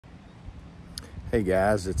Hey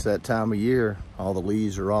guys, it's that time of year. All the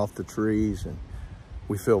leaves are off the trees and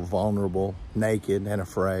we feel vulnerable, naked, and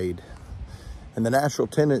afraid. And the natural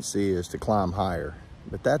tendency is to climb higher,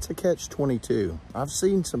 but that's a catch-22. I've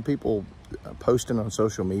seen some people posting on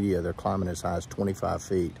social media they're climbing as high as 25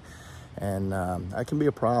 feet, and that can be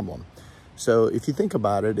a problem. So if you think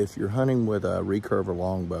about it, if you're hunting with a recurve or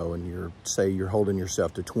longbow and say you're holding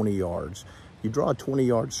yourself to 20 yards, you draw a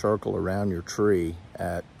 20-yard circle around your tree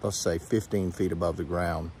at, let's say, 15 feet above the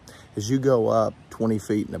ground. As you go up 20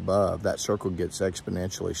 feet and above, that circle gets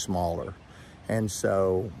exponentially smaller. And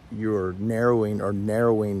so you're narrowing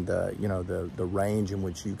the range in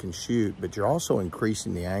which you can shoot, but you're also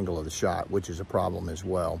increasing the angle of the shot, which is a problem as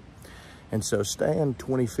well. And so staying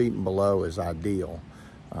 20 feet and below is ideal.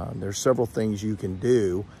 There's several things you can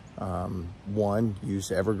do. One,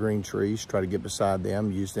 use evergreen trees, try to get beside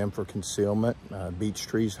them, use them for concealment. Beech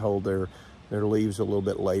trees hold their leaves a little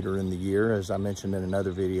bit later in the year, as I mentioned in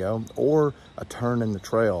another video, or a turn in the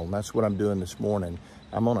trail, and that's what I'm doing this morning.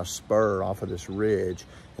 I'm on a spur off of this ridge,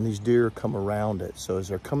 and these deer come around it. So as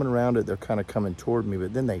they're coming around it, they're kind of coming toward me,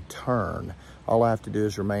 but then they turn. All I have to do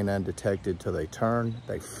is remain undetected till they turn,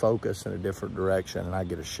 they focus in a different direction, and I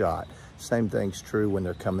get a shot. Same thing's true when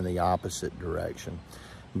they're coming the opposite direction.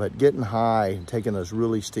 But getting high and taking those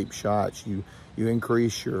really steep shots, you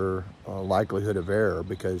increase your likelihood of error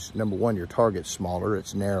because, number one, your target's smaller,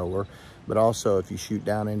 it's narrower, but also if you shoot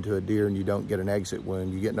down into a deer and you don't get an exit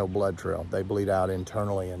wound, you get no blood trail. They bleed out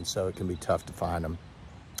internally, and so it can be tough to find them.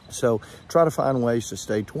 So try to find ways to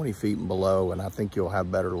stay 20 feet and below, and I think you'll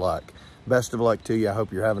have better luck. Best of luck to you. I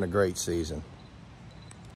hope you're having a great season.